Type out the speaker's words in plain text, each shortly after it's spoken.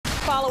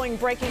Following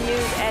breaking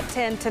news at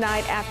 10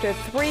 tonight after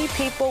 3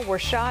 people were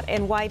shot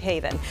in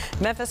Whitehaven.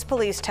 Memphis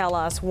Police tell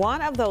us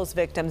one of those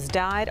victims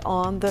died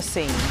on the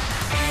scene.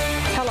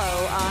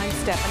 Hello, I'm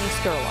Stephanie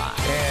Skurlock.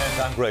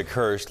 And I'm Greg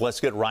Hurst. Let's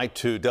get right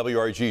to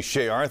WRG's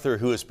Shay Arthur,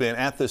 who has been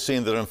at the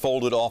scene that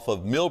unfolded off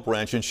of Mill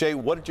Branch. And Shay,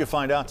 what did you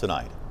find out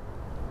tonight?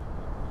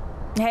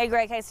 Hey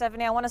Greg, hey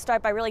Stephanie, I want to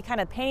start by really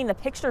kind of painting the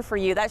picture for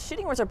you. That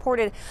shooting was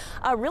reported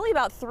really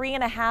about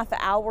 3.5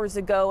 hours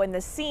ago, and the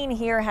scene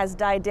here has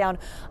died down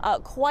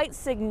quite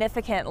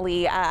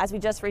significantly as we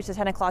just reached the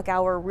 10 o'clock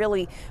hour.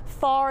 Really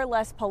far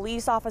less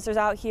police officers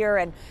out here,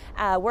 and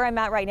where I'm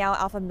at right now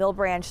off of Mill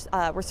Branch,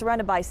 we're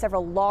surrounded by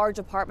several large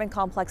apartment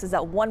complexes.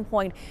 At one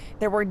point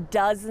there were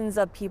dozens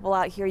of people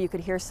out here. You could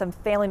hear some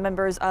family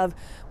members of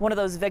one of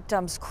those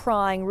victims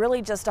crying.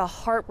 Really just a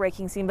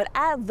heartbreaking scene, but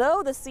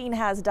though the scene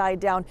has died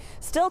down,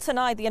 still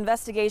tonight, the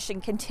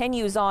investigation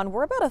continues on.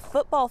 We're about a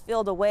football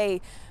field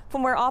away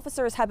from where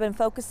officers have been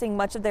focusing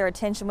much of their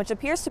attention, which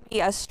appears to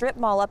be a strip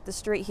mall up the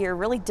street here.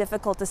 Really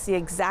difficult to see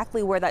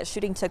exactly where that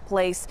shooting took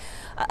place.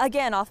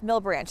 Again, off Mill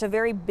Branch, a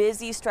very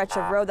busy stretch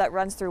of road that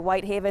runs through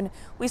Whitehaven.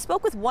 We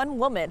spoke with one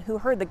woman who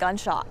heard the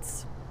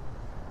gunshots.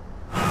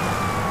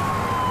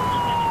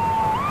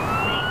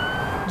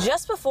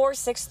 Just before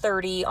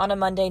 6:30 on a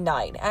Monday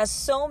night, as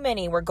so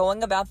many were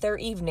going about their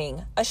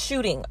evening, a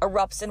shooting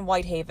erupts in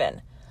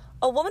Whitehaven.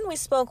 A woman we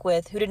spoke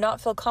with, who did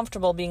not feel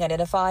comfortable being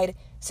identified,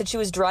 said she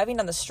was driving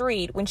down the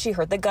street when she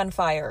heard the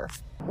gunfire.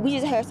 We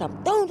just heard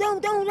something, boom,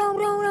 boom, boom, boom,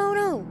 boom, boom,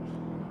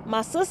 boom.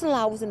 My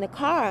sister-in-law was in the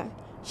car.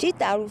 She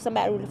thought it was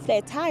somebody with a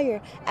flat tire.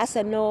 I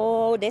said,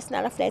 no, that's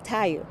not a flat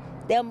tire.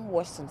 Them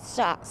were some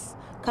shots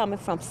coming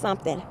from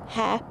something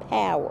high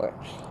power.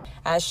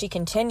 As she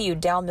continued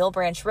down Mill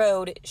Branch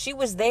Road, she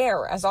was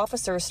there as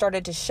officers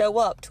started to show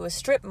up to a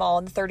strip mall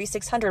in the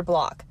 3600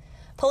 block.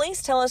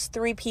 Police tell us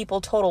 3 people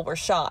total were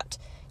shot.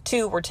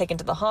 2 were taken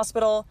to the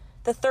hospital.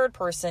 The 3rd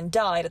person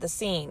died at the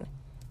scene.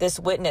 This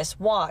witness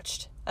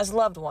watched as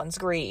loved ones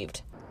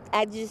grieved.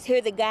 I just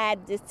heard the guy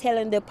just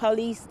telling the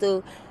police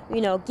to,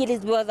 get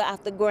his brother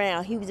off the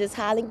ground. He was just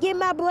hollering, get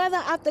my brother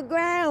off the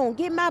ground,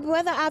 get my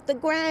brother off the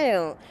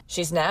ground.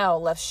 She's now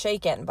left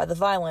shaken by the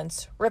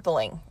violence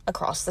rippling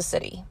across the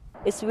city.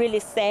 It's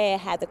really sad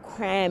how the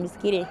crime is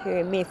getting here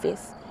in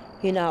Memphis.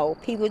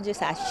 People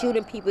just are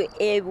shooting people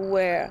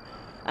everywhere.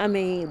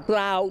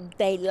 Broad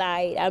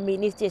daylight.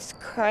 It's just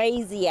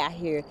crazy out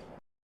here.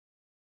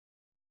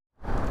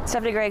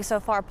 Stephanie, Greg, so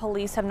far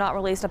police have not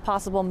released a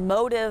possible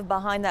motive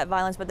behind that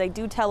violence, but they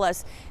do tell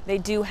us they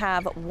do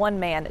have 1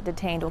 man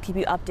detained. We'll keep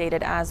you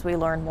updated as we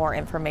learn more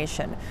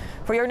information.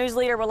 For your news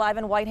leader, we're live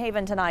in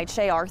Whitehaven tonight.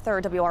 Shay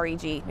Arthur,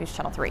 WREG News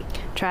Channel 3.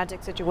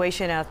 Tragic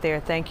situation out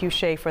there. Thank you,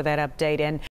 Shay, for that update. And